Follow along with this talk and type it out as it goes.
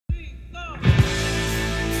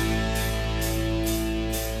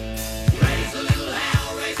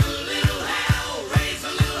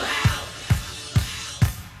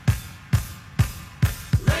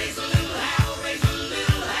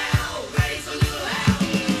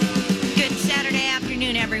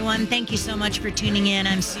everyone. Thank you so much for tuning in.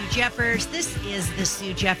 I'm Sue Jeffers. This is the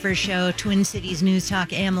Sue Jeffers Show, Twin Cities News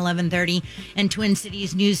Talk, AM 1130, and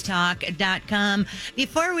TwinCitiesNewsTalk.com.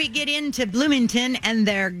 Before we get into Bloomington and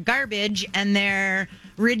their garbage and their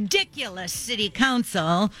ridiculous city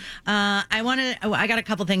council, I got a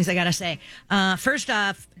couple things I got to say. First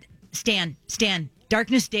off, Stan,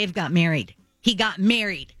 Darkness Dave got married. He got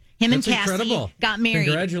married. Him and Cassie incredible. Got married.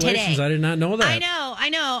 Congratulations. Today. I did not know that. I know.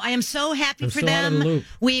 I am so happy for so them. out of the loop.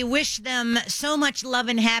 We wish them so much love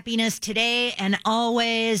and happiness today and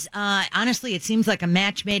always. Honestly, it seems like a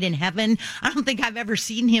match made in heaven. I don't think I've ever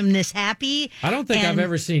seen him this happy. I don't think I've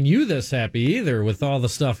ever seen you this happy either with all the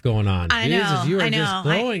stuff going on. I know. Jesus, you are I know. just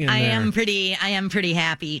glowing in I there. I am pretty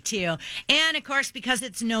happy too. And of course, because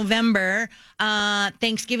it's November,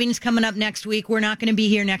 Thanksgiving's coming up next week. We're not going to be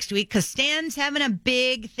here next week because Stan's having a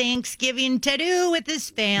big Thanksgiving to do with his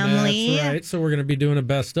family. That's right. So we're going to be doing a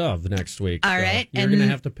best of next week. All right. You're going to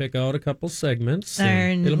have to pick out a couple segments.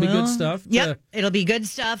 It'll be good stuff. Yep. It'll be good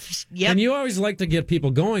stuff. Yep. And you always like to get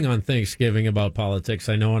people going on Thanksgiving about politics,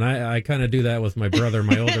 I know, and I kind of do that with my brother,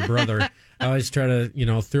 my older brother. I always try to,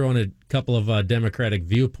 throw in a couple of Democratic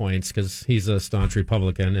viewpoints because he's a staunch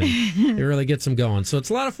Republican, and it really gets him going. So it's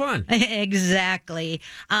a lot of fun. Exactly.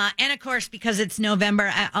 And of course, because it's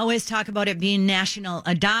November, I always talk about it being National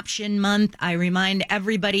Adoption Month. I remind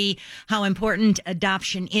everybody how important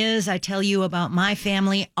adoption is. I tell you about my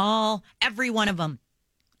family, every one of them.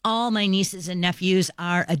 All my nieces and nephews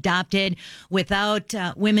are adopted. Without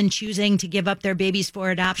women choosing to give up their babies for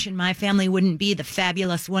adoption, my family wouldn't be the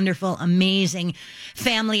fabulous, wonderful, amazing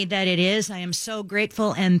family that it is. I am so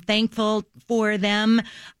grateful and thankful for them.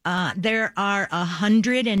 There are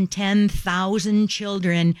 110,000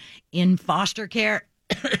 children in foster care,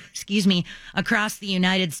 across the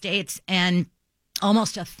United States, and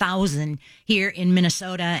almost 1,000 here in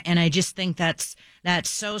Minnesota. And I just think that's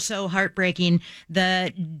so heartbreaking.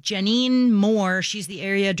 The Janine Moore, she's the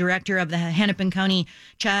area director of the Hennepin County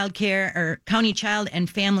County Child and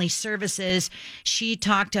Family Services. She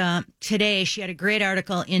talked today. She had a great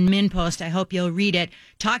article in MinnPost. I hope you'll read it,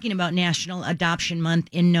 talking about National Adoption Month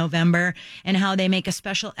in November and how they make a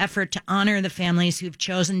special effort to honor the families who've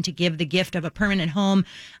chosen to give the gift of a permanent home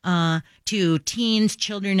to teens,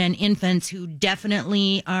 children, and infants who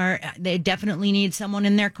definitely need someone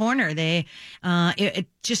in their corner. It's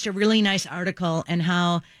just a really nice article, and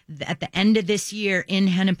how at the end of this year in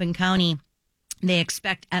Hennepin County, they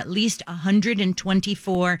expect at least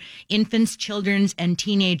 124 infants, children, and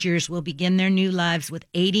teenagers will begin their new lives with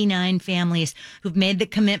 89 families who've made the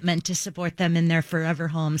commitment to support them in their forever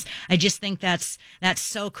homes. I just think that's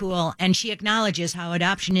so cool. And she acknowledges how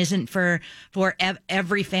adoption isn't for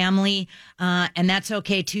every family, and that's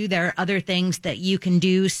okay too. There are other things that you can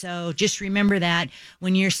do. So just remember that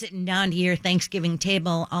when you're sitting down to your Thanksgiving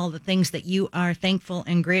table, all the things that you are thankful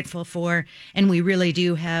and grateful for. And we really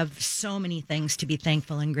do have so many things to be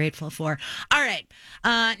thankful and grateful for. All right.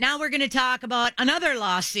 Now we're going to talk about another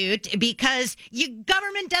lawsuit, because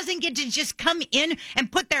government doesn't get to just come in and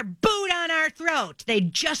put their boot on our throat. They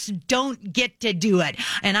just don't get to do it.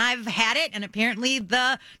 And I've had it, and apparently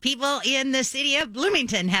the people in the city of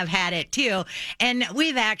Bloomington have had it too. And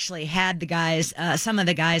we've actually had some of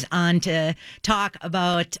the guys on to talk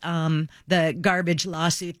about the garbage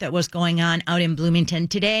lawsuit that was going on out in Bloomington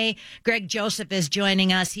today. Greg Joseph is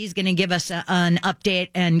joining us. He's going to give us an update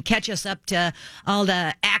and catch us up to all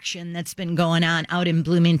the action that's been going on out in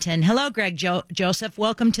Bloomington. Hello, Greg Joseph.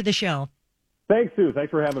 Welcome to the show. Thanks, Sue.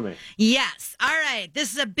 Thanks for having me. Yes. All right.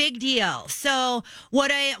 This is a big deal. So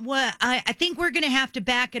I think we're going to have to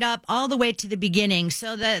back it up all the way to the beginning,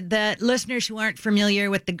 so that the listeners who aren't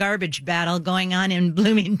familiar with the garbage battle going on in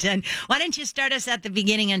Bloomington, why don't you start us at the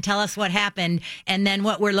beginning and tell us what happened, and then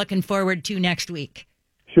what we're looking forward to next week?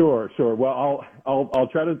 Sure. Well, I'll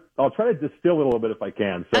try to distill it a little bit if I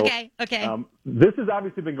can. So, okay. This has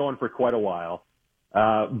obviously been going for quite a while,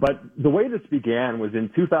 but the way this began was in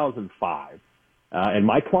 2005, and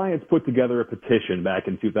my clients put together a petition back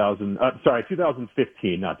in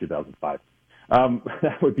 2015, not 2005.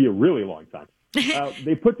 That would be a really long time.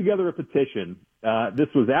 They put together a petition. This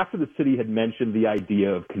was after the city had mentioned the idea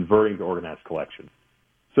of converting to organized collection.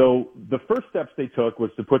 So the first steps they took was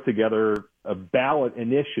to put together a ballot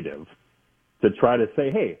initiative to try to say,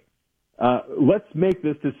 hey, let's make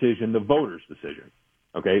this decision the voters' decision.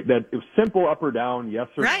 Okay, that it was simple, up or down, yes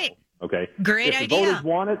or right. no. Okay, great idea. If the voters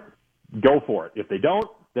want it, go for it. If they don't,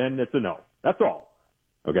 then it's a no. That's all.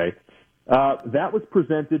 Okay, that was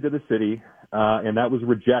presented to the city, and that was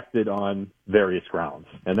rejected on various grounds,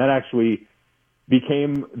 and that actually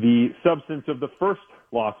became the substance of the first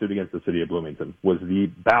lawsuit against the city of Bloomington, was the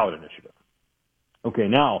ballot initiative. Okay,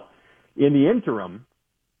 now, in the interim,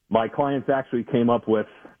 my clients actually came up with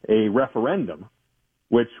a referendum,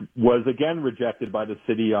 which was again rejected by the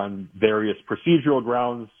city on various procedural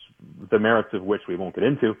grounds, the merits of which we won't get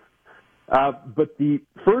into. But the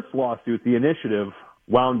first lawsuit, the initiative,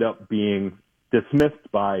 wound up being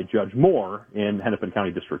dismissed by Judge Moore in Hennepin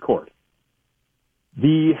County District Court.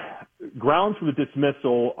 The grounds for the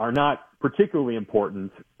dismissal are not particularly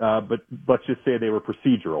important, but let's just say they were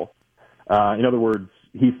procedural. In other words,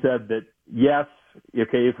 he said that, yes,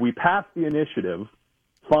 okay, if we pass the initiative,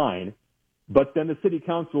 fine, but then the city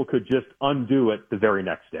council could just undo it the very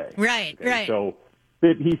next day. Right, okay? right. So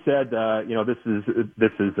he said, this is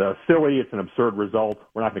silly. It's an absurd result.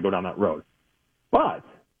 We're not going to go down that road. But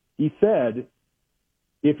he said,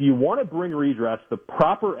 if you want to bring redress, the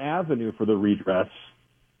proper avenue for the redress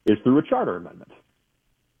is through a charter amendment.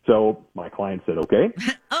 So my client said, okay.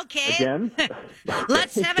 Okay. Again,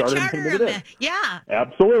 let's have a charter amendment. Yeah.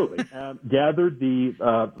 Absolutely. Gathered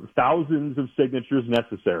the thousands of signatures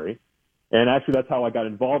necessary. And actually, that's how I got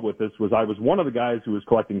involved with this. Was I was one of the guys who was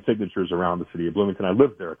collecting signatures around the city of Bloomington. I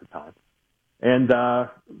lived there at the time. And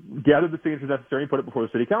gathered the signatures necessary and put it before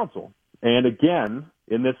the city council. And again,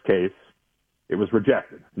 in this case, it was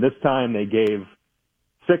rejected. And this time they gave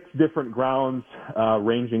 6 different grounds,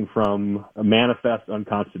 ranging from a manifest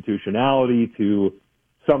unconstitutionality to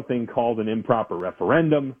something called an improper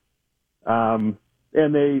referendum, and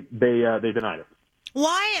they denied it.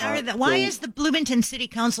 Why is the Bloomington City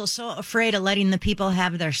Council so afraid of letting the people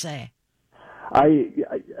have their say?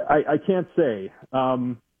 I can't say.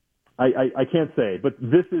 I can't say, but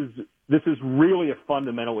this is really a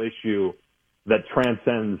fundamental issue that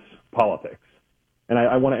transcends politics. And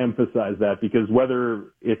I want to emphasize that, because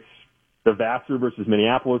whether it's the Vassar versus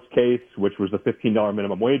Minneapolis case, which was the $15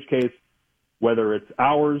 minimum wage case, whether it's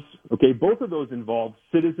ours, okay, both of those involve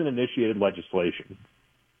citizen-initiated legislation.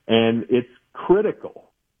 And it's critical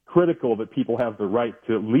that people have the right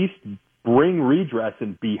to at least bring redress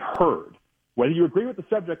and be heard. Whether you agree with the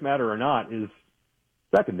subject matter or not is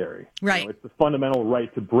secondary. Right. It's the fundamental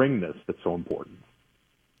right to bring this that's so important.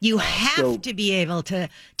 You have to be able to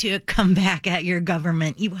come back at your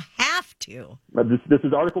government. You have to. This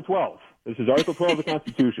is Article 12. This is Article 12 of the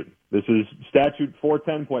Constitution. This is Statute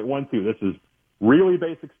 410.12. This is really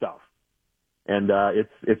basic stuff. And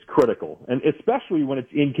it's critical, and especially when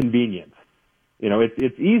it's inconvenient.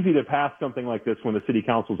 It's easy to pass something like this when the city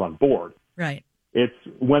council's on board. Right. It's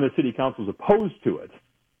when the city council's opposed to it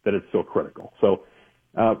that it's so critical. So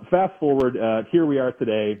fast forward, here we are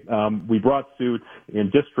today. We brought suit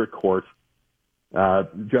in district court.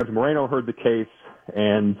 Judge Moreno heard the case,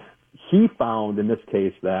 and he found in this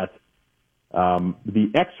case that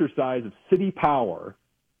the exercise of city power,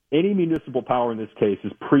 any municipal power in this case,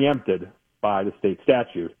 is preempted by the state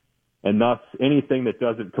statute, and thus anything that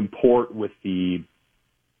doesn't comport with the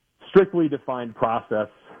strictly defined process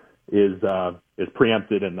is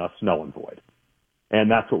preempted and thus null and void. And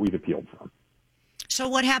that's what we've appealed from. So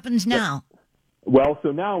what happens now? Well,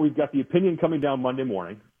 so now we've got the opinion coming down Monday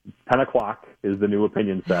morning. 10 o'clock is the new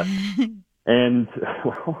opinion set. And,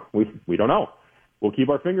 well, we don't know. We'll keep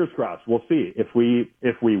our fingers crossed. We'll see. If we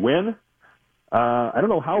win, I don't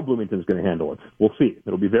know how Bloomington's going to handle it. We'll see.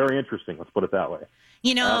 It'll be very interesting. Let's put it that way.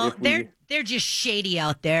 They're just shady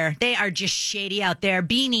out there. They are just shady out there.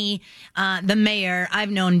 Beanie, the mayor, I've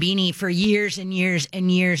known Beanie for years and years and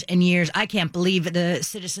years and years. I can't believe the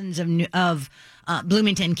citizens of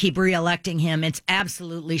Bloomington keep reelecting him. It's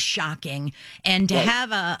absolutely shocking. And to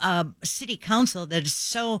have a city council that is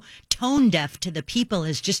so tone deaf to the people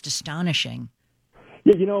is just astonishing.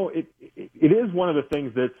 Yeah, it is one of the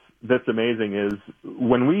things that's amazing is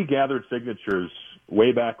when we gathered signatures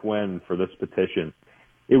way back when for this petition,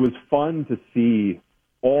 it was fun to see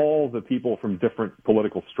all the people from different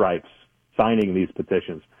political stripes signing these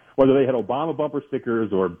petitions. Whether they had Obama bumper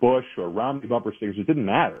stickers or Bush or Romney bumper stickers, it didn't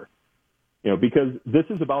matter. Because this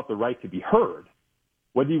is about the right to be heard.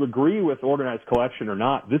 Whether you agree with organized collection or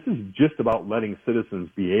not, this is just about letting citizens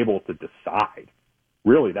be able to decide.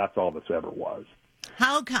 Really, that's all this ever was.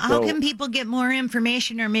 How can people get more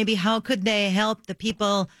information, or maybe how could they help the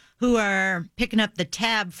people who are picking up the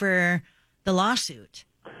tab for the lawsuit?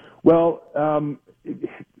 Well,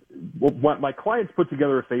 my clients put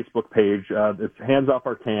together a Facebook page. It's Hands Off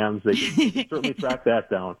Our Cans. They can certainly track that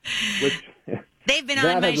down. They've been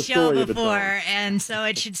on my show before, and so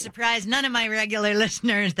it should surprise none of my regular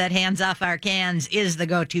listeners that Hands Off Our Cans is the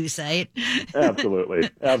go-to site. Absolutely.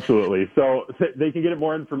 So they can get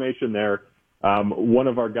more information there. One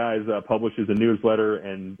of our guys publishes a newsletter,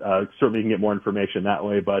 and certainly can get more information that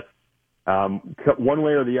way. But One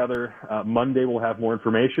way or the other, Monday we'll have more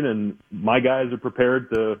information, and my guys are prepared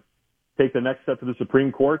to take the next step to the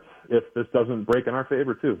Supreme Court if this doesn't break in our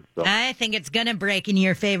favor, too. So. I think it's going to break in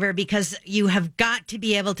your favor because you have got to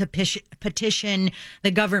be able to petition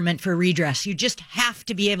the government for redress. You just have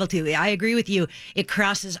to be able to. I agree with you. It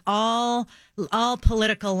crosses all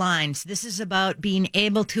political lines. This is about being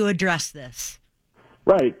able to address this.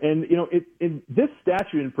 Right. And, this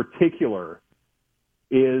statute in particular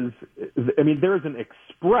is, there is an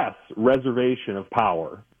express reservation of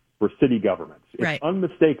power for city governments. It's right.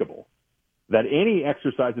 Unmistakable that any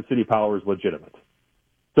exercise of city power is legitimate.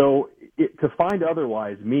 So to find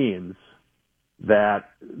otherwise means that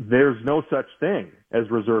there's no such thing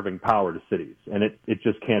as reserving power to cities, and it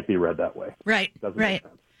just can't be read that way. Right, Doesn't right. make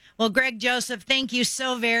sense. Well, Greg Joseph, thank you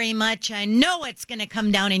so very much. I know it's going to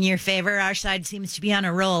come down in your favor. Our side seems to be on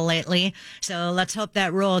a roll lately, so let's hope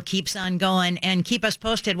that roll keeps on going, and keep us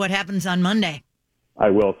posted what happens on Monday. I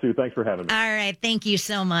will, Sue. Thanks for having me. All right, thank you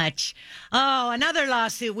so much. Oh, another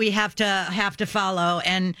lawsuit we have to follow,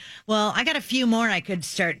 and well, I got a few more I could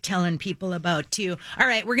start telling people about too. All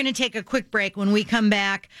right, we're going to take a quick break. When we come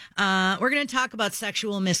back, we're going to talk about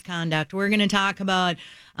sexual misconduct. We're going to talk about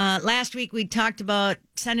last week we talked about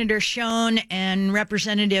Senator Schoen and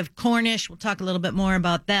Representative Cornish. We'll talk a little bit more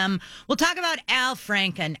about them. We'll talk about Al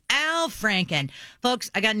Franken. Al Franken.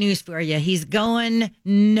 Folks, I got news for you. He's going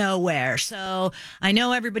nowhere. So I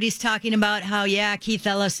know everybody's talking about how, Keith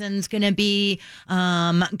Ellison's going to be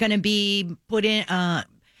put in,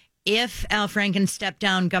 if Al Franken stepped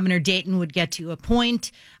down, Governor Dayton would get to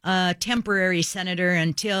appoint a temporary senator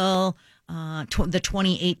until the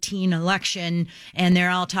 2018 election, and they're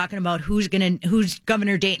all talking about who's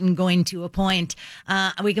Governor Dayton going to appoint.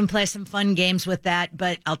 We can play some fun games with that,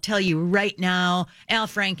 but I'll tell you right now, Al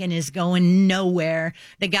Franken is going nowhere.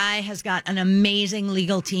 The guy has got an amazing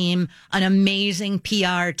legal team, an amazing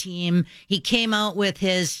PR team. He came out with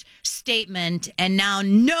his statement, and now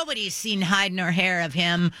nobody's seen hide nor hair of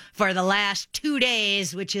him for the last 2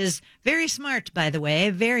 days, which is very smart, by the way,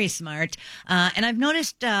 very smart. And I've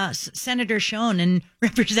noticed Senator Schoen and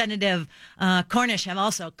Representative Cornish have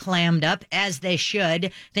also clammed up, as they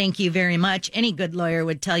should. Thank you very much. Any good lawyer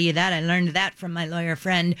would tell you that. I learned that from my lawyer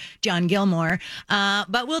friend, John Gilmore.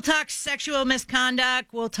 But we'll talk sexual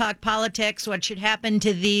misconduct. We'll talk politics, what should happen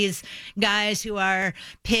to these guys who are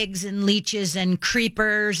pigs and leeches and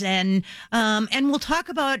creepers. And we'll talk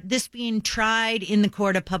about this being tried in the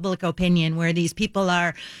court of public opinion, where these people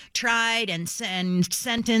are tried and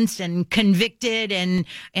sentenced and convicted and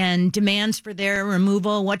demands for their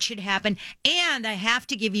removal, what should happen. And I have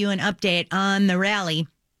to give you an update on the rally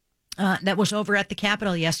that was over at the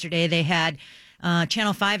Capitol yesterday. They had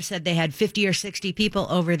Channel 5 said they had 50 or 60 people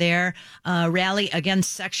over there, rally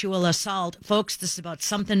against sexual assault. Folks, this is about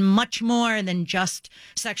something much more than just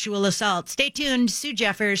sexual assault. Stay tuned. Sue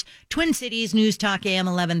Jeffers, Twin Cities News Talk AM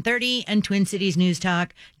 1130 and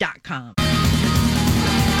TwinCitiesNewsTalk.com.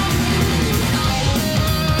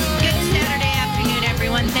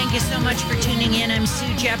 Thank you so much for tuning in. I'm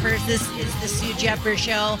Sue Jeffers. This is the Sue Jeffers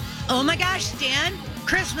Show. Oh my gosh, Stan,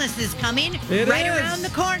 Christmas is coming around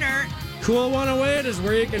the corner. Cool 108 is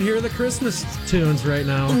where you can hear the Christmas tunes right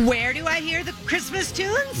now. Where do I hear the Christmas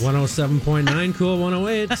tunes? 107.9 Cool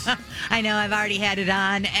 108. I know, I've already had it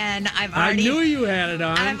on, and I knew you had it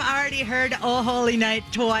on. I've already heard Oh Holy Night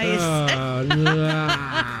twice.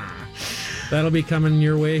 That'll be coming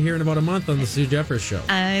your way here in about a month on the Sue Jeffers Show.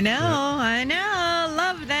 I know.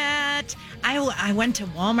 Love that. I went to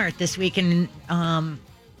Walmart this week and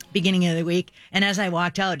beginning of the week, and as I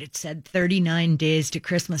walked out, it said 39 days to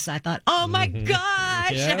Christmas. I thought, oh my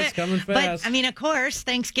gosh. Yeah, it's coming fast. But, of course,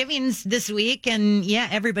 Thanksgiving's this week, and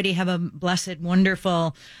everybody have a blessed,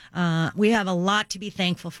 wonderful, we have a lot to be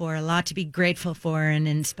thankful for, a lot to be grateful for, and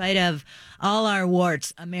in spite of all our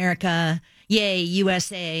warts, America, yay,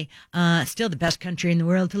 USA, still the best country in the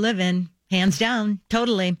world to live in, hands down,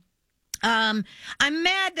 totally. I'm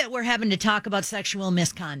mad that we're having to talk about sexual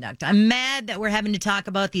misconduct. I'm mad that we're having to talk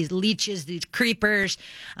about these leeches, these creepers,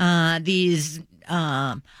 these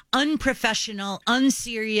unprofessional,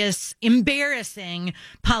 unserious, embarrassing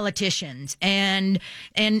politicians. And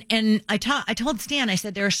I told Stan, I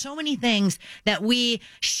said, there are so many things that we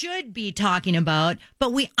should be talking about,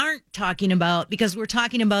 but we aren't talking about because we're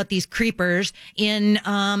talking about these creepers in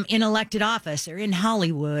elected office or in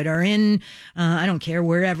Hollywood or in, I don't care,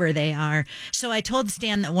 wherever they are. So I told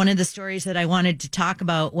Stan that one of the stories that I wanted to talk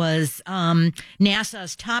about was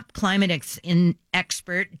NASA's top climate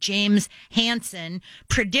expert, James Hansen, Hansen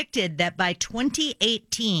predicted that by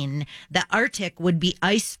 2018, the Arctic would be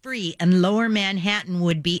ice-free and lower Manhattan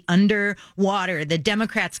would be underwater. The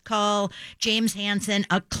Democrats call James Hansen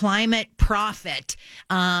a climate prophet.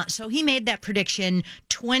 So he made that prediction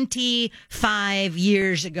 25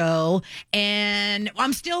 years ago, and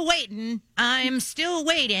I'm still waiting.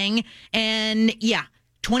 And yeah,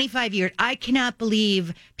 25 years. I cannot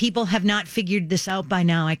believe people have not figured this out by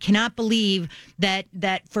now. I cannot believe that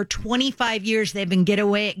for 25 years they've been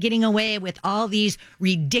getting away with all these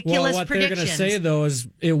ridiculous what predictions. They're going to say, though, is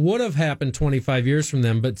it would have happened 25 years from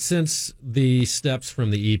them, but since the steps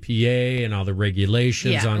from the EPA and all the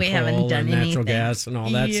regulations on coal and natural gas and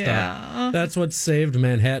all that stuff, that's what saved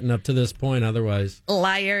Manhattan up to this point. Otherwise,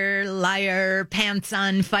 liar, pants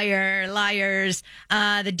on fire, liars.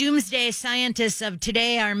 The doomsday scientists of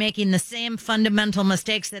today are making the same fundamental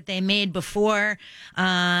mistakes that they made before,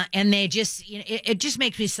 and they just, it just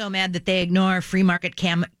makes me so mad that they ignore free market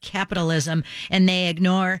capitalism, and they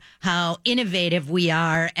ignore how innovative we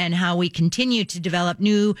are and how we continue to develop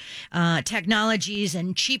new technologies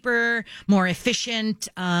and cheaper, more efficient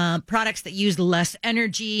products that use less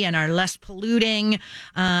energy and are less polluting.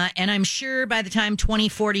 And I'm sure by the time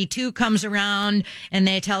 2042 comes around and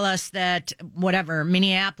they tell us that whatever,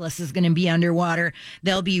 Minneapolis is going to be underwater,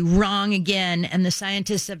 they'll be wrong again, and the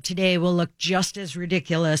scientists of today will look just as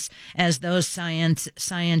ridiculous as those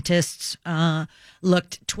scientists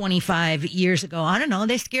looked 25 years ago. I don't know,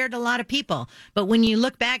 they scared a lot of people. But when you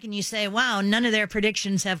look back and you say, wow, none of their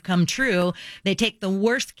predictions have come true, they take the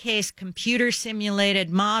worst case computer simulated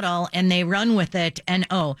model and they run with it, and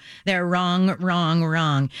they're wrong.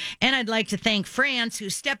 And I'd like to thank France, who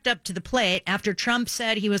stepped up to the plate after Trump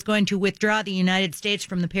said he was going to withdraw the United States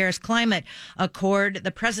from the Paris Climate Accord.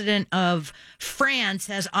 The president of France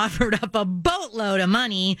has offered up a boatload of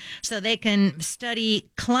money so they can study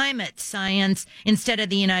climate science instead of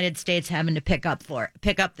the United States having to pick up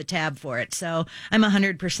the tab for it. So I'm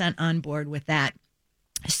 100% on board with that.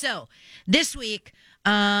 So this week,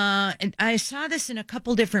 I saw this in a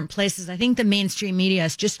couple different places. I think the mainstream media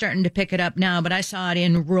is just starting to pick it up now, but I saw it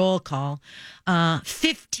in Roll Call.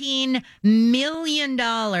 $15 million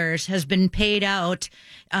has been paid out,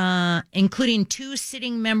 including 2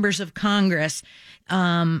 sitting members of Congress.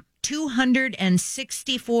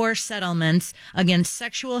 264 settlements against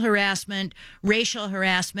sexual harassment, racial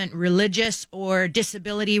harassment, religious or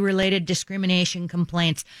disability-related discrimination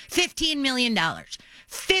complaints. $15 million.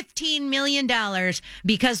 $15 million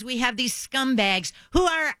because we have these scumbags who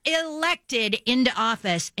are elected into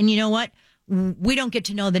office. And you know what? We don't get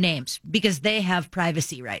to know the names because they have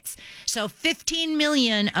privacy rights. So 15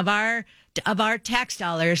 million of our tax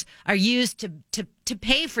dollars are used to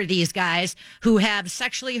pay for these guys who have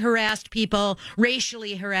sexually harassed people,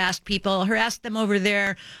 racially harassed people, harassed them over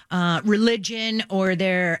their religion or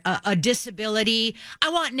their a disability. I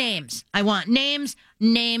want names.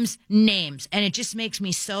 Names. And it just makes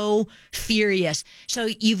me so furious. So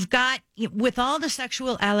you've got, with all the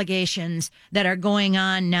sexual allegations that are going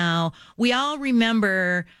on now, we all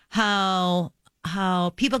remember how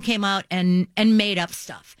people came out and made up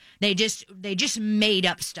stuff. They just made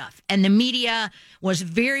up stuff. And the media was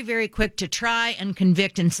very, very quick to try and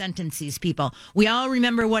convict and sentence these people. We all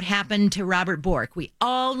remember what happened to Robert Bork. We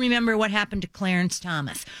all remember what happened to Clarence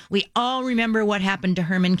Thomas. We all remember what happened to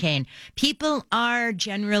Herman Cain. People are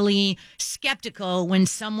generally skeptical when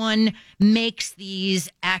someone makes these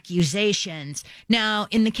accusations. Now,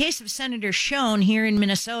 in the case of Senator Schoen here in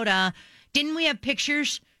Minnesota, didn't we have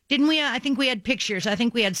pictures? Didn't we? I think we had pictures. I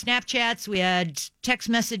think we had Snapchats. We had text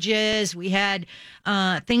messages. We had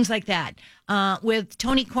things like that. With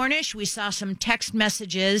Tony Cornish, we saw some text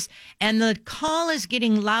messages, and the call is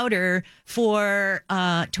getting louder for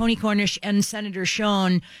Tony Cornish and Senator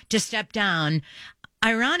Schoen to step down.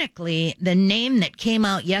 Ironically, the name that came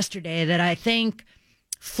out yesterday that I think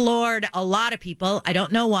floored a lot of people, I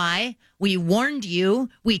don't know why. We warned you.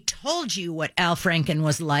 We told you what Al Franken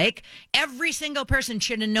was like. Every single person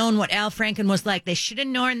should have known what Al Franken was like. They should have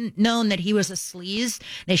known that he was a sleaze.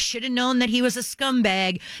 They should have known that he was a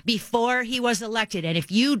scumbag before he was elected. And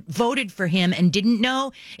if you voted for him and didn't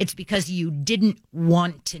know, it's because you didn't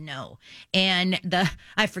want to know. And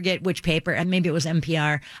I forget which paper, and maybe it was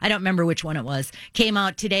NPR, I don't remember which one it was, came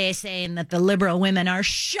out today saying that the liberal women are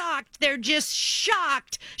shocked. They're just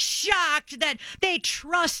shocked that they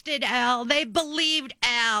trusted Al. They believed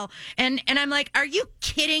Al. And I'm like, are you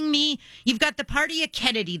kidding me? You've got the party of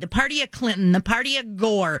Kennedy, the party of Clinton, the party of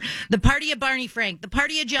Gore, the party of Barney Frank, the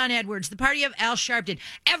party of John Edwards, the party of Al Sharpton.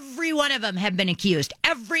 Every one of them have been accused.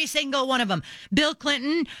 Every single one of them. Bill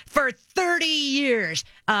Clinton, for 30 years,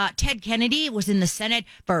 Ted Kennedy was in the Senate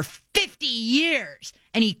for 50 years,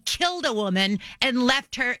 and he killed a woman and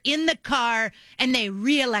left her in the car, and they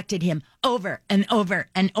reelected him over and over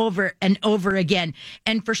and over and over again.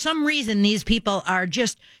 And for some reason, these people are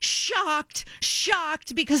just shocked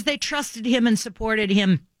because they trusted him and supported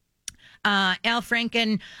him. Al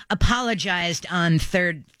Franken apologized on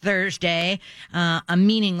Thursday, a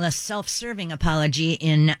meaningless, self-serving apology,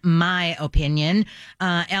 in my opinion.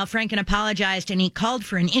 Al Franken apologized, and he called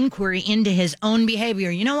for an inquiry into his own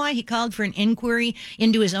behavior. You know why he called for an inquiry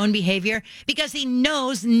into his own behavior? Because he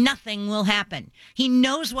knows nothing will happen. He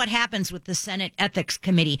knows what happens with the Senate Ethics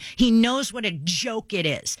Committee. He knows what a joke it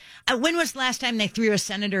is. When was the last time they threw a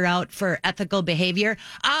senator out for ethical behavior?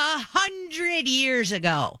 100 years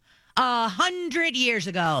ago. 100 years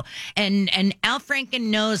ago. And Al Franken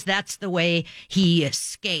knows that's the way he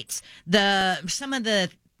skates. And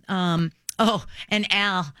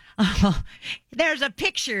Al, there's a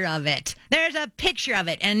picture of it.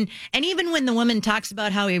 And even when the woman talks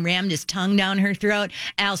about how he rammed his tongue down her throat,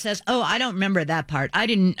 Al says, "Oh, I don't remember that part. I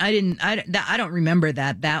don't remember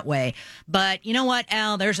that way." But you know what,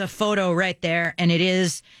 Al, there's a photo right there, and it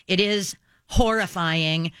is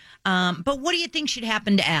horrifying. But what do you think should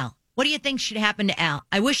happen to Al? What do you think should happen to Al?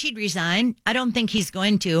 I wish he'd resign. I don't think he's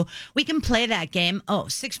going to. We can play that game.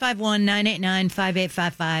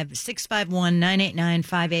 651-989-5855.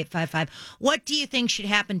 651-989-5855. What do you think should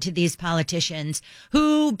happen to these politicians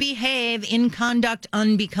who behave in conduct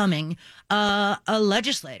unbecoming a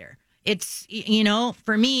legislator? It's,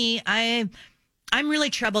 for me, I'm really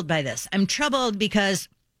troubled by this. I'm troubled because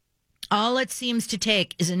all it seems to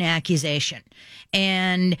take is an accusation.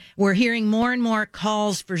 And we're hearing more and more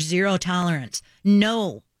calls for zero tolerance.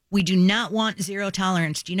 No, we do not want zero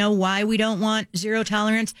tolerance. Do you know why we don't want zero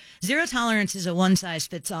tolerance? Zero tolerance is a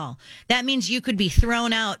one-size-fits-all. That means you could be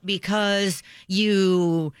thrown out because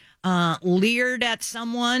you leered at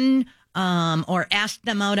someone, or asked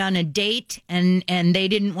them out on a date and they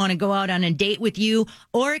didn't want to go out on a date with you,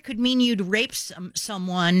 or it could mean you'd rape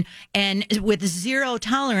someone. And with zero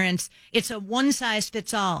tolerance, it's a one size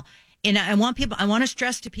fits all. And I want to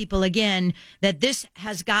stress to people again that this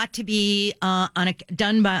has got to be on a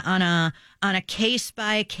case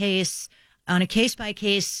by case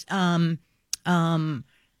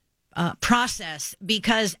process,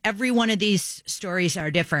 because every one of these stories are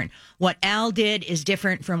different. What Al did is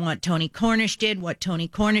different from what Tony Cornish did,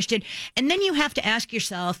 And then you have to ask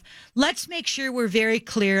yourself, let's make sure we're very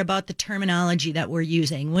clear about the terminology that we're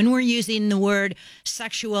using. When we're using the word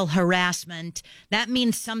sexual harassment, that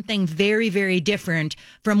means something very, very different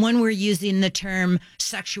from when we're using the term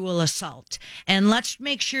sexual assault. And let's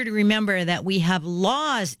make sure to remember that we have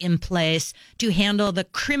laws in place to handle the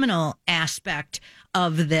criminal aspect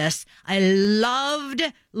of this. I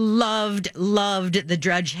loved the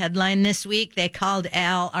Drudge headline this week. They called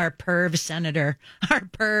Al our perv senator,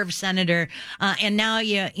 and now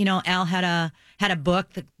Al had a book,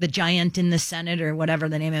 the Giant in the Senate, or whatever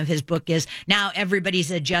the name of his book is. Now everybody's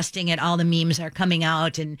adjusting it. All the memes are coming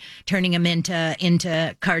out and turning them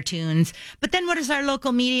into cartoons. But then what does our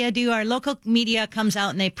local media do? Our local media comes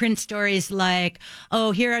out and they print stories like,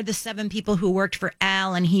 "Oh, here are the 7 people who worked for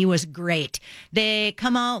Al and he was great." They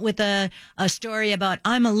come out with a story about,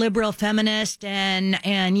 "I'm a liberal feminist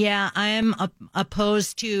and yeah, I'm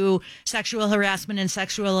opposed to sexual harassment and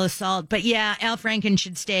sexual assault. But yeah, Al Franken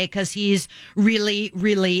should stay because he's really,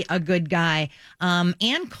 really a good guy."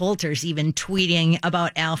 Ann Coulter's even tweeting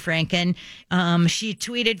about Al Franken. She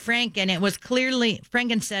tweeted Franken.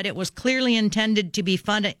 Franken said it was clearly intended to be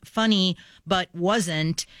funny, but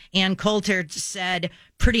wasn't. Ann Coulter said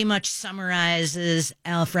pretty much summarizes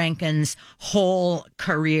Al Franken's whole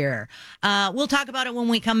career. We'll talk about it when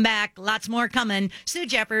we come back. Lots more coming. Sue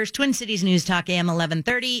Jeffers, Twin Cities News Talk AM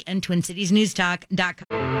 1130 and TwinCitiesNewsTalk.com.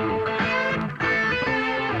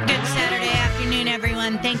 Good Saturday afternoon,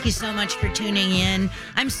 everyone. Thank you so much for tuning in.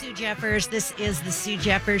 I'm Sue Jeffers. This is the Sue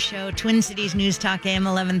Jeffers Show, Twin Cities News Talk AM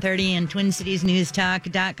 1130 and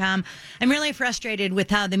TwinCitiesNewsTalk.com. I'm really frustrated with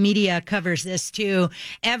how the media covers this, too.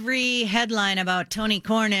 Every headline about Tony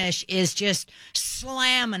Cornish is just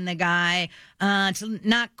slamming the guy. It's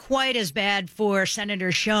not quite as bad for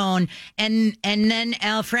Senator Schoen. And then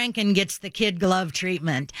Al Franken gets the kid glove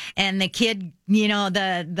treatment. And the kid,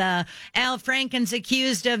 the Al Franken's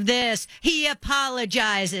accused of this. He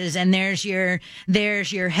apologizes. And there's your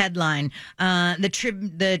headline.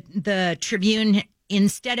 The Tribune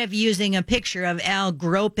instead of using a picture of Al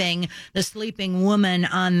groping the sleeping woman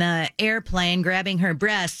on the airplane, grabbing her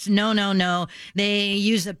breasts, no. They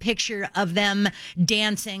use a picture of them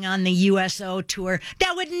dancing on the USO tour.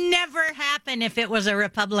 That would never happen if it was a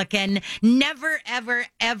Republican. Never, ever,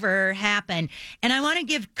 ever happen. And I want to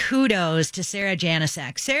give kudos to Sarah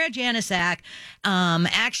Janicek. Sarah Janicek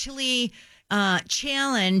actually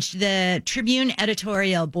challenged the Tribune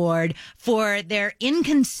editorial board for their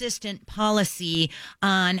inconsistent policy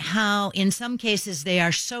on how, in some cases, they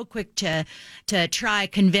are so quick to try,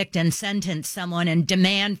 convict, and sentence someone and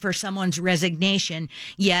demand for someone's resignation,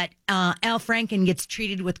 yet Al Franken gets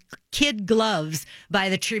treated with kid gloves by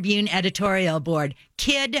the Tribune editorial board.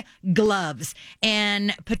 Kid gloves.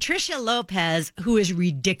 And Patricia Lopez, who is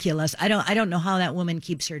ridiculous. I don't know how that woman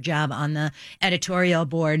keeps her job on the editorial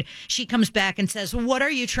board. She comes back and says, "What are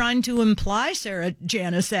you trying to imply, Sarah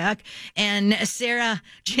Janicek?" And Sarah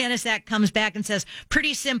Janicek comes back and says,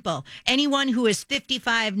 "Pretty simple. Anyone who is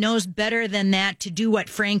 55 knows better than that to do what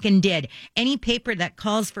Franken did. Any paper that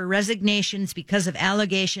calls for resignations because of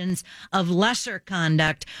allegations of lesser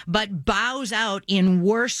conduct, but bows out in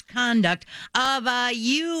worse conduct of a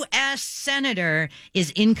U.S. senator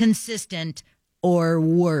is inconsistent or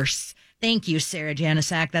worse." Thank you, Sarah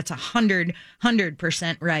Janicek. That's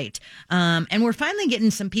 100% right. And we're finally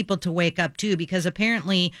getting some people to wake up, too, because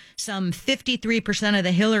apparently some 53% of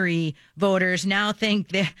the Hillary voters now think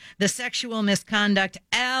the sexual misconduct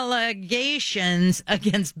allegations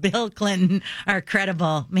against Bill Clinton are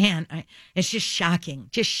credible. Man, it's just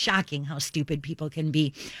shocking how stupid people can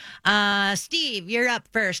be. Steve, you're up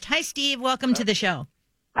first. Hi, Steve. Welcome to the show.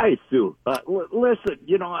 Hi, Sue. Listen,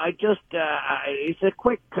 I just, it's a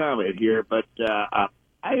quick comment here, but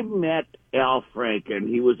I met Al Franken.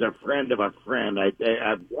 He was a friend of a friend. I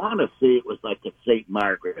want to say it was like at St.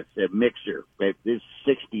 Margaret's, a mixture. It's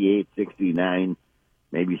 68, 69,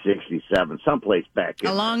 maybe 67, someplace back in.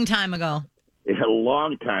 A long time ago. A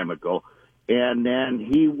long time ago. And then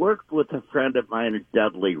he worked with a friend of mine at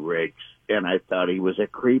Dudley Riggs. And I thought he was a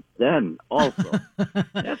creep then also.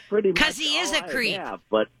 That's pretty much because he is a creep.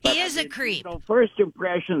 But he is a creep. First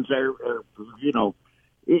impressions are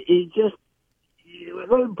he just.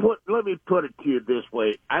 Let me put it to you this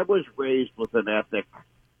way. I was raised with an ethic,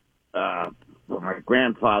 my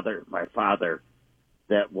grandfather, my father,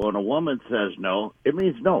 that when a woman says no, it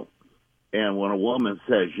means no. And when a woman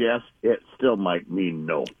says yes, it still might mean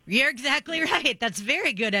no. You're exactly right. That's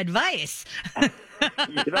very good advice. And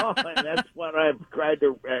that's what I've tried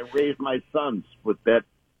to raise my sons with. That.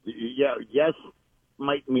 Yeah, yes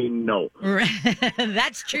might mean no.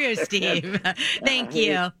 That's true, Steve. Thank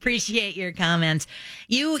you. Appreciate your comments.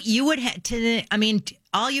 You would have to. I mean,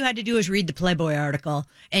 all you had to do is read the Playboy article,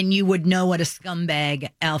 and you would know what a scumbag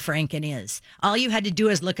Al Franken is. All you had to do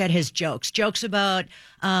is look at his jokes about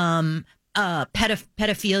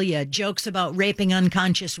pedophilia, jokes about raping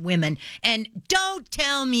unconscious women. And don't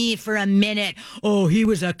tell me for a minute, oh, he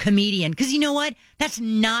was a comedian. Because you know what? That's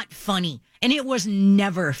not funny. And it was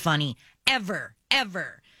never funny. Ever.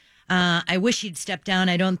 I wish he'd step down.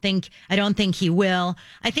 I don't think he will.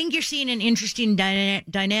 I think you're seeing an interesting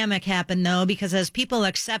dynamic happen, though, because as people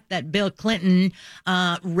accept that Bill Clinton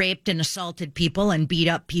raped and assaulted people and beat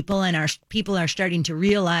up people, and people are starting to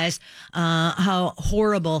realize how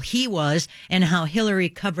horrible he was and how Hillary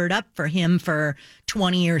covered up for him for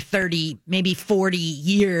 20 or 30, maybe 40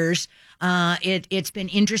 years. It's been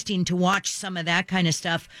interesting to watch some of that kind of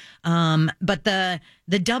stuff. But the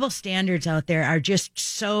double standards out there are just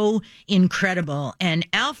so incredible. And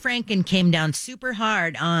Al Franken came down super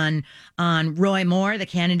hard on Roy Moore, the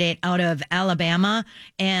candidate out of Alabama.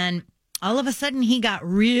 And all of a sudden he got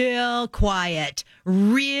real quiet.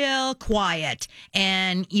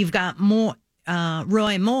 And you've got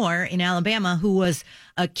Roy Moore in Alabama, who was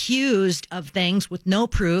accused of things with no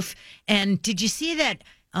proof. And did you see that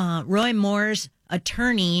Roy Moore's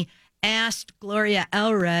attorney asked Gloria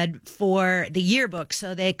Allred for the yearbook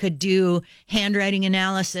so they could do handwriting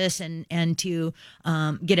analysis and to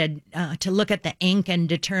to look at the ink and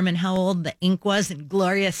determine how old the ink was. And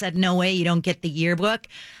Gloria said, "No way, you don't get the yearbook."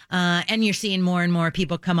 And you're seeing more and more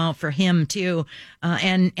people come out for him too.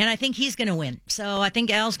 And I think he's going to win. So I think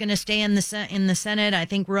Al's going to stay in the Senate. I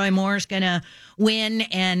think Roy Moore's going to win.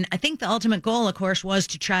 And I think the ultimate goal, of course, was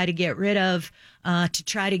to try to get rid of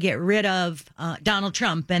Donald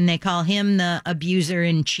Trump. And they call him the abuser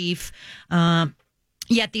in chief.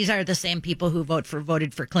 Yet these are the same people who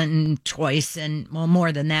voted for Clinton twice, and well,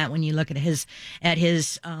 more than that when you look at his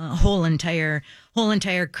whole entire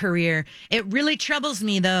career. It really troubles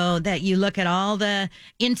me though that you look at all the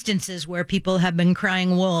instances where people have been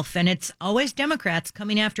crying wolf, and it's always Democrats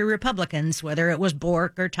coming after Republicans, whether it was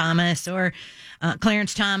Bork or Thomas or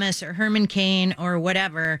Clarence Thomas or Herman Cain or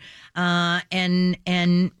whatever,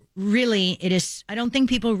 and really it is. I don't think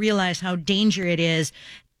people realize how dangerous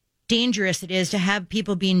it is to have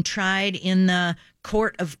people being tried in the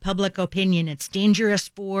court of public opinion. It's dangerous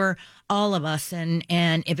for all of us. And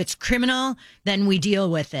if it's criminal, then we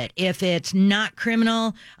deal with it. If it's not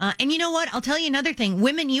criminal, and you know what? I'll tell you another thing.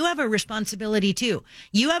 Women, you have a responsibility too.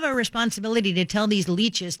 You have a responsibility to tell these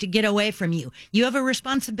leeches to get away from you. You have a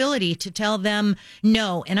responsibility to tell them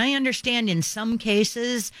no. And I understand in some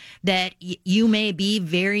cases that you may be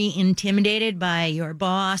very intimidated by your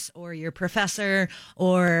boss or your professor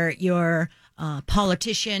or your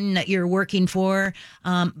politician that you're working for.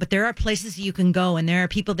 But there are places you can go, and there are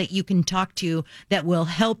people that you can talk to that will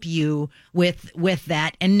help you with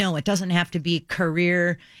that. And no, it doesn't have to be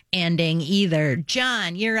career ending either.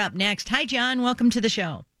 John, you're up next. Hi, John. Welcome to the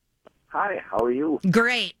show. Hi, how are you?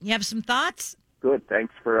 Great. You have some thoughts? Good.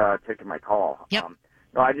 Thanks for taking my call. Yep.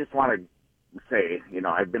 No, I just want to say,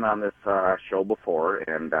 I've been on this show before,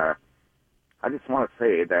 and I just want to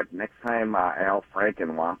say that next time Al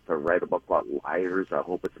Franken wants to write a book about liars, I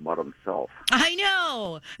hope it's about himself. I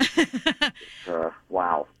know.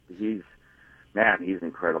 Wow. He's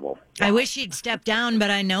incredible. Wow. I wish he'd step down,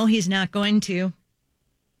 but I know he's not going to.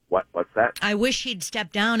 What's that? I wish he'd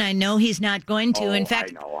step down. I know he's not going to. In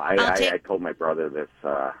fact, I know. I told my brother this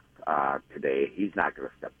today. He's not going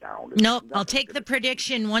to step down. Nope. I'll take the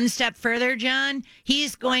prediction one step further, John.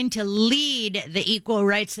 He's going to lead the Equal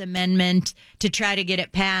Rights Amendment to try to get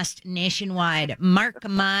it passed nationwide. Mark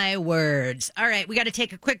my words. All right, we got to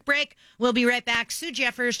take a quick break. We'll be right back. Sue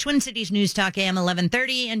Jeffers, Twin Cities News Talk AM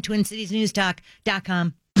 1130 and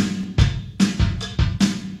TwinCitiesNewsTalk.com.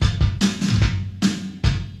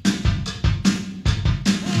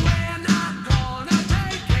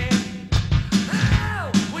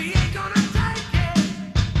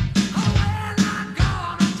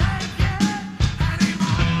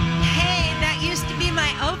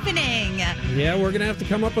 Yeah, we're going to have to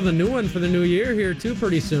come up with a new one for the new year here, too,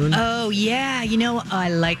 pretty soon. Oh, yeah. I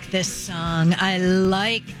like this song. I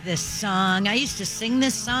used to sing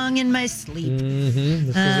this song in my sleep. Mm-hmm.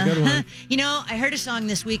 This is a good one. I heard a song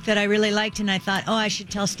this week that I really liked, and I thought, I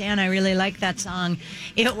should tell Stan I really like that song.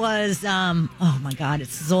 It was, oh, my God,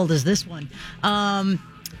 it's as old as this one.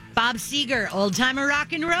 Bob Seger, Old Timer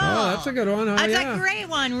Rock and Roll. Oh, that's a good one. That's a great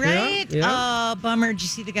one, right? Yeah. Oh, bummer. Did you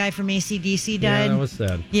see the guy from AC/DC died? Yeah, that was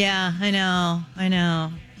sad. Yeah, I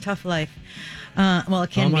know. Tough life. Well,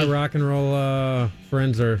 it can All my be. rock and roll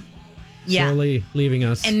friends are slowly leaving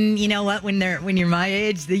us. And you know what? When you're my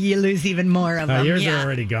age, you lose even more of them. Yours are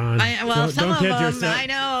already gone. Some of them. Yourself. I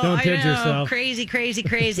know. Don't kid yourself.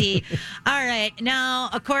 Crazy. All right. Now,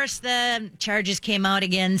 of course, the charges came out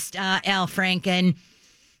against Al Franken.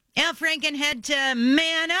 Al Franken had to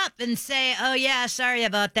man up and say, "Oh yeah, sorry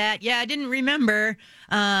about that. Yeah, I didn't remember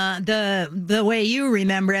the way you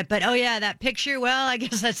remember it, but oh yeah, that picture. Well, I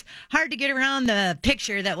guess that's hard to get around the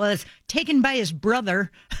picture that was taken by his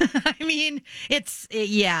brother. I mean,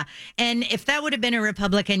 yeah. And if that would have been a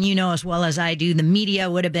Republican, as well as I do, the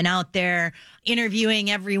media would have been out there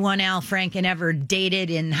interviewing everyone Al Franken ever dated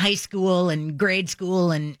in high school and grade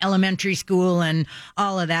school and elementary school and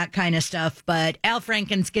all of that kind of stuff. But Al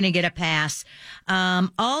Franken's going to get a pass.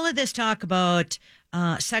 All of this talk about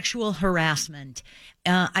sexual harassment,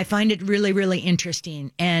 I find it really, really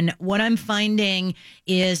interesting. And what I'm finding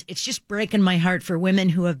is it's just breaking my heart for women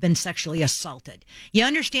who have been sexually assaulted. You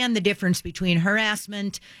understand the difference between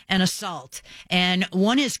harassment and assault, and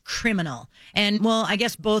one is criminal. And well, I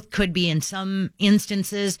guess both could be in some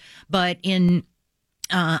instances, but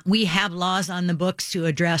we have laws on the books to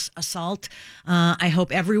address assault. I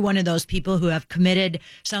hope every one of those people who have committed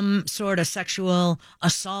some sort of sexual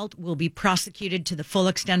assault will be prosecuted to the full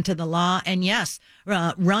extent of the law. And yes,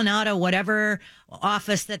 run out of whatever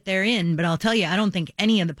office that they're in. But I'll tell you, I don't think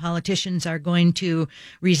any of the politicians are going to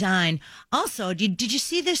resign. Also, did you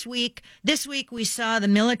see this week? This week we saw the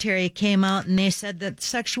military came out and they said that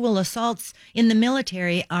sexual assaults in the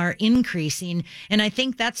military are increasing. And I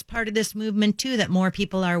think that's part of this movement too, that more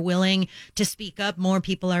people are willing to speak up, more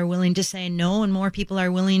people are willing to say no, and more people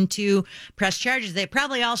are willing to press charges. They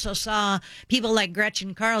probably also saw people like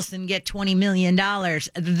Gretchen Carlson get $20 million.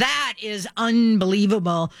 That is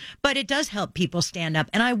unbelievable, but it does help people people stand up.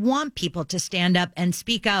 And I want people to stand up and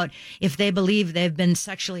speak out if they believe they've been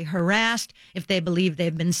sexually harassed, if they believe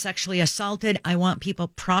they've been sexually assaulted. I want people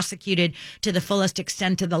prosecuted to the fullest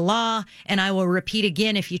extent of the law. And I will repeat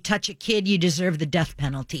again, if you touch a kid, you deserve the death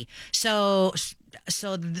penalty. So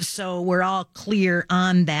we're all clear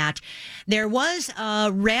on that. There was a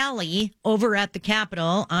rally over at the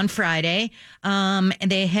Capitol on Friday. And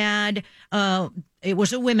they had, it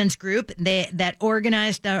was a women's group that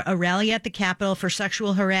organized a rally at the Capitol for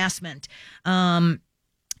sexual harassment.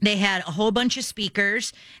 They had a whole bunch of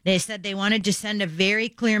speakers. They said they wanted to send a very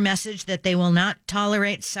clear message that they will not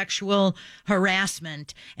tolerate sexual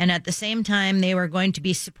harassment. And at the same time, they were going to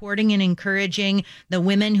be supporting and encouraging the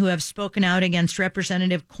women who have spoken out against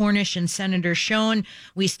Representative Cornish and Senator Schoen.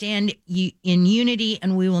 We stand in unity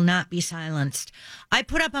and we will not be silenced. I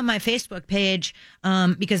put up on my Facebook page,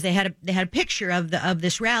 because they had a picture of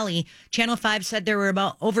this rally. Channel 5 said there were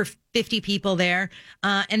about over 50 people there,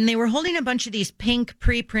 and they were holding a bunch of these pink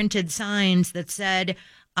pre-printed signs that said,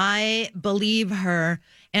 "I believe her."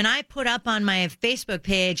 And I put up on my Facebook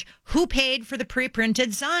page, who paid for the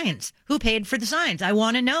pre-printed signs? Who paid for the signs? I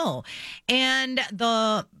want to know. And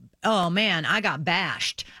oh man, I got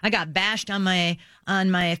bashed. I got bashed on my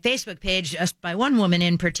Facebook page just by one woman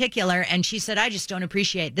in particular, and she said, "I just don't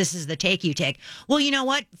appreciate this is the take you take." Well, you know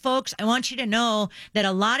what, folks? I want you to know that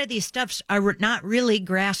a lot of these stuffs are not really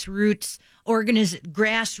grassroots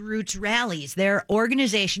rallies. They're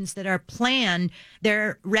organizations that are planned.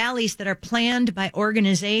 They're rallies that are planned by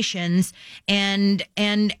organizations, and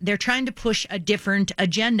they're trying to push a different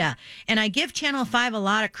agenda. And I give Channel 5 a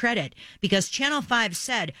lot of credit, because Channel 5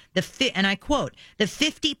 said, and I quote, "The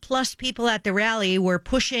 50 plus people at the rally were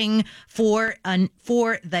pushing for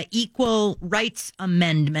the Equal Rights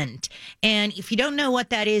Amendment." And if you don't know what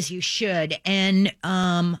that is, you should. And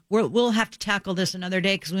we'll have to tackle this another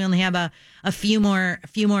day, because we only have a few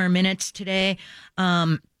more minutes today.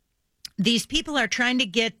 These people are trying to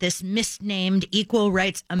get this misnamed Equal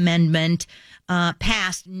Rights Amendment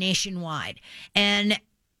passed nationwide. And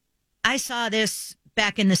I saw this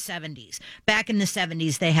back in the 70s. Back in the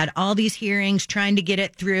 70s, they had all these hearings trying to get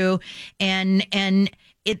it through, and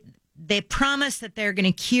they promise that they're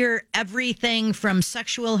going to cure everything from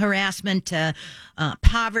sexual harassment to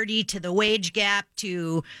poverty to the wage gap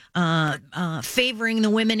to favoring the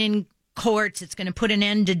women in courts. It's going to put an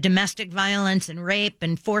end to domestic violence and rape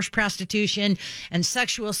and forced prostitution and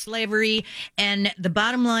sexual slavery. And the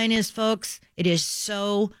bottom line is, folks, it is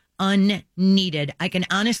so unneeded. I can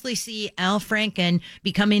honestly see Al Franken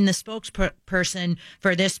becoming the spokesperson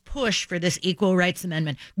for this push for this Equal Rights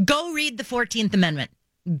Amendment. Go read the 14th Amendment.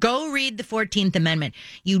 Go read the 14th Amendment.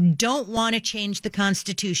 You don't want to change the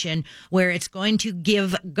Constitution where it's going to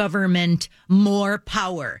give government more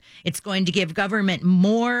power. It's going to give government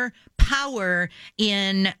more power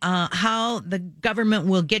in how the government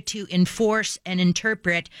will get to enforce and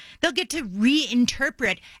interpret. They'll get to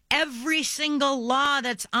reinterpret every single law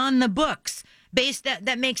that's on the books based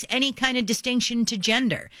that makes any kind of distinction to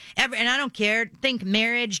gender. And I don't care. Think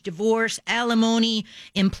marriage, divorce, alimony,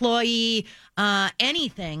 employee,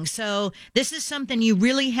 anything. So this is something you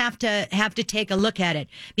really have to take a look at it,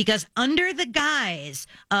 because under the guise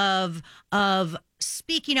of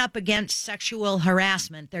speaking up against sexual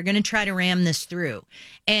harassment, they're going to try to ram this through.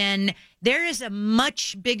 And there is a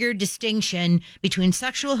much bigger distinction between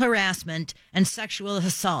sexual harassment and sexual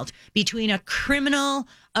assault, between a criminal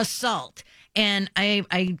assault. And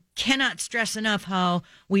I cannot stress enough how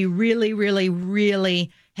we really, really,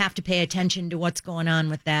 really have to pay attention to what's going on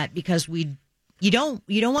with that, because you don't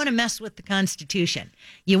want to mess with the Constitution.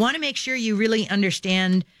 You want to make sure you really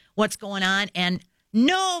understand what's going on, and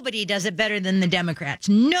nobody does it better than the Democrats.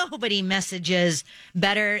 Nobody messages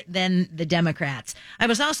better than the Democrats. I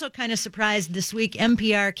was also kind of surprised this week.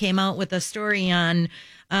 NPR came out with a story on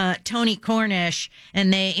Tony Cornish,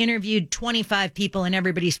 and they interviewed 25 people, and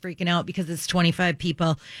everybody's freaking out because it's 25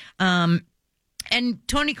 people. And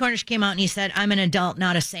Tony Cornish came out and he said, "I'm an adult,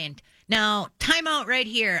 not a saint." Now, time out right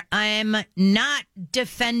here. I'm not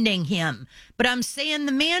defending him, but I'm saying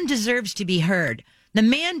the man deserves to be heard. The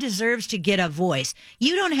man deserves to get a voice.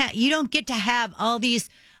 You don't get to have all these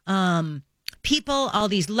people, all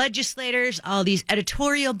these legislators, all these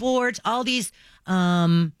editorial boards, all these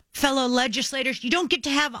fellow legislators. You don't get to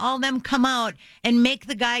have all them come out and make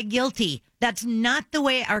the guy guilty. That's not the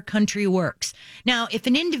way our country works. Now, if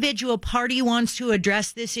an individual party wants to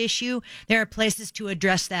address this issue, there are places to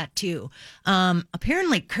address that too.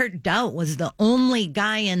 Apparently, Kurt Daudt was the only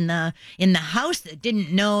guy in the House that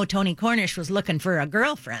didn't know Tony Cornish was looking for a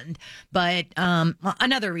girlfriend. But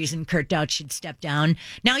another reason Kurt Daudt should step down.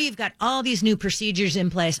 Now you've got all these new procedures in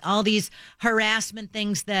place, all these harassment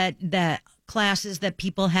things that classes that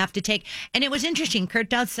people have to take. And it was interesting. Kurt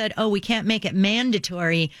Daudt said, we can't make it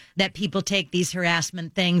mandatory that people take these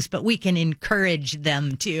harassment things, but we can encourage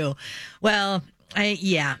them to. Well,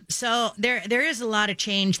 yeah. So there is a lot of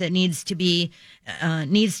change that needs to be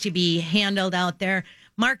handled out there.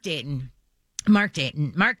 Mark Dayton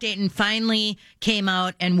finally came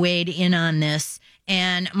out and weighed in on this.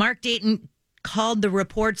 And Mark Dayton called the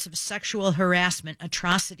reports of sexual harassment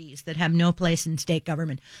atrocities that have no place in state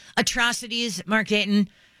government. Atrocities, Mark Dayton.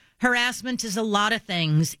 Harassment is a lot of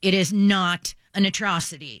things. It is not an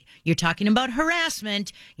atrocity. You're talking about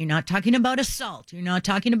harassment. You're not talking about assault. You're not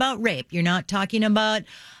talking about rape. You're not talking about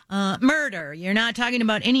murder. You're not talking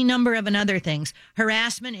about any number of other things.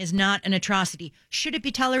 Harassment is not an atrocity. Should it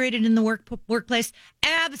be tolerated in the workplace?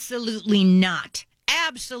 Absolutely not.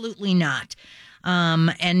 Absolutely not.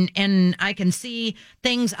 And I can see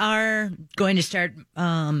things are going to start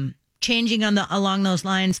changing along those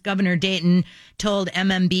lines. Governor Dayton told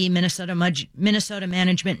MMB, Minnesota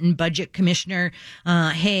Management and Budget Commissioner,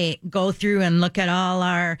 hey, go through and look at all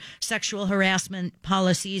our sexual harassment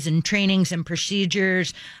policies and trainings and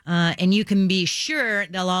procedures, and you can be sure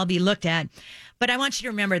they'll all be looked at. But I want you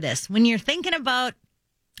to remember this. When you're thinking about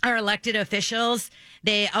our elected officials,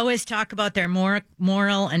 they always talk about their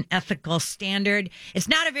moral and ethical standard. It's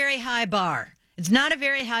not a very high bar. It's not a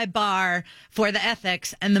very high bar for the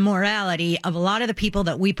ethics and the morality of a lot of the people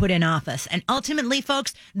that we put in office. And ultimately,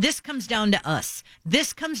 folks, this comes down to us.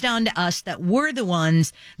 This comes down to us, that we're the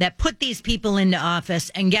ones that put these people into office.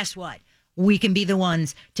 And guess what? We can be the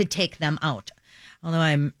ones to take them out. Although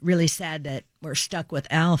I'm really sad that we're stuck with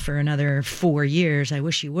Al for another 4 years. I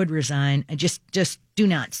wish he would resign. I just do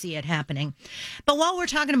not see it happening. But while we're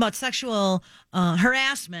talking about sexual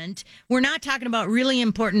harassment, we're not talking about really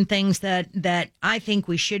important things that I think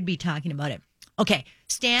we should be talking about it. Okay,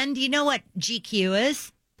 Stan, do you know what GQ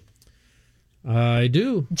is? I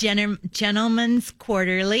do. Gentleman's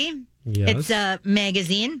Quarterly. Yes. It's a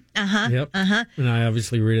magazine. Yep. And I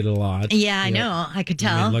obviously read it a lot. Yeah, I know. I could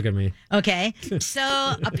tell. I mean, look at me. Okay.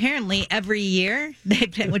 So apparently every year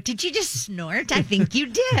did you just snort? I think you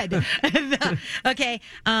did. Okay.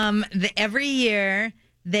 Every year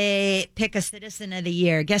they pick a Citizen of the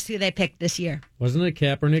Year. Guess who they picked this year? Wasn't it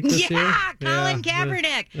Kaepernick this year? Yeah, Colin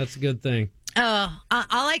Kaepernick. That's a good thing. Oh,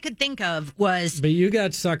 all I could think of was... But you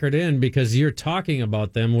got suckered in because you're talking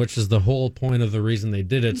about them, which is the whole point of the reason they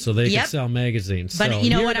did it, so they could sell magazines. But so you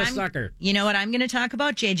know you're what the sucker. You know what I'm going to talk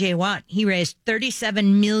about? J.J. Watt. He raised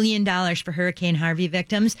 $37 million for Hurricane Harvey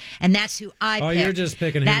victims, and that's who I picked. Oh, you're just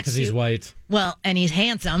picking him because he's white. Well, and he's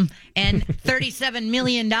handsome, and $37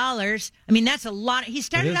 million. I mean, that's a lot. He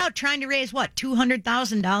started out trying to raise, what,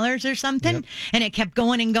 $200,000 or something? Yep. And it kept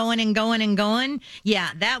going and going and going and going. Yeah,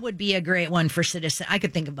 that would be a great one for Citizen. I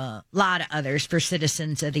could think of a lot of others for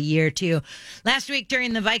Citizens of the Year, too. Last week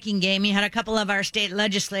during the Viking game, you had a couple of our state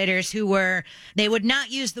legislators they would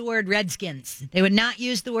not use the word Redskins. They would not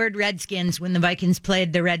use the word Redskins when the Vikings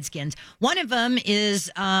played the Redskins. One of them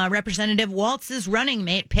is Representative Waltz's running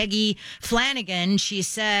mate, Peggy Flanagan. She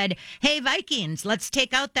said, hey, Vikings, let's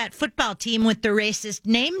take out that football team with the racist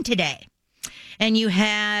name today. And you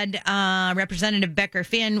had Representative Becker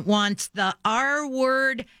Finn wants the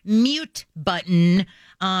R-word mute button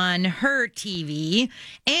on her TV.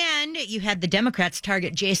 And you had the Democrats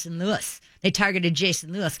target Jason Lewis. They targeted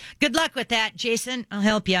Jason Lewis. Good luck with that, Jason. I'll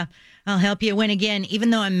help you. I'll help you win again, even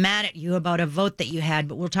though I'm mad at you about a vote that you had.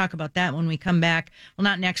 But we'll talk about that when we come back. Well,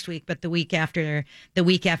 not next week, but the week after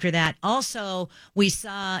that. Also, we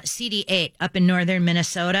saw CD8 up in northern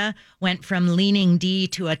Minnesota went from leaning D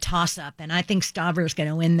to a toss-up. And I think Stauber's going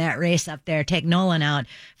to win that race up there, take Nolan out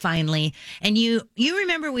finally. And you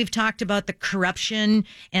remember we've talked about the corruption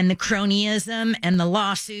and the cronyism and the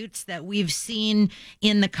lawsuits that we've seen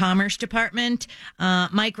in the Commerce Department.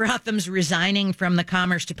 Mike Rotham's resigning from the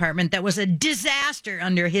Commerce Department. That was a disaster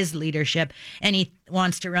under his leadership, and he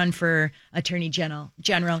wants to run for Attorney General.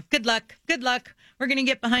 Good luck. We're going to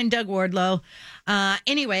get behind Doug Wardlow.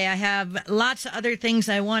 Anyway, I have lots of other things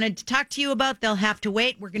I wanted to talk to you about. They'll have to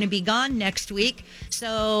wait. We're going to be gone next week.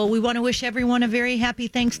 So we want to wish everyone a very happy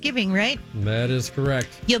Thanksgiving, right? That is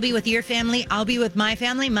correct. You'll be with your family. I'll be with my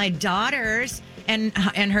family. My daughters and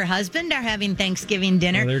her husband are having Thanksgiving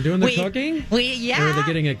dinner. Oh, they're doing the cooking? Yeah. Or are they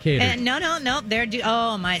getting it catered? No.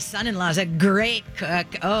 Oh, my son-in-law's a great cook.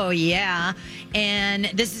 Oh, yeah. And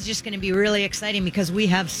this is just going to be really exciting because we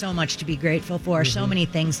have so much to be grateful for, so many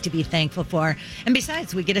things to be thankful for. And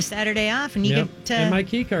besides, we get a Saturday off, and you get to... And my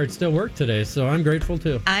key card still worked today, so I'm grateful,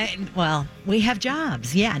 too. Well, we have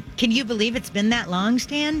jobs, yeah. Can you believe it's been that long,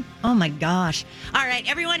 Stan? Oh, my gosh. All right,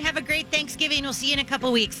 everyone, have a great Thanksgiving. We'll see you in a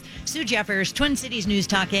couple weeks. Sue Jeffers, Twin Cities News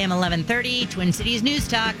Talk, AM 1130,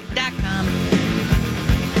 TwinCitiesNewsTalk.com.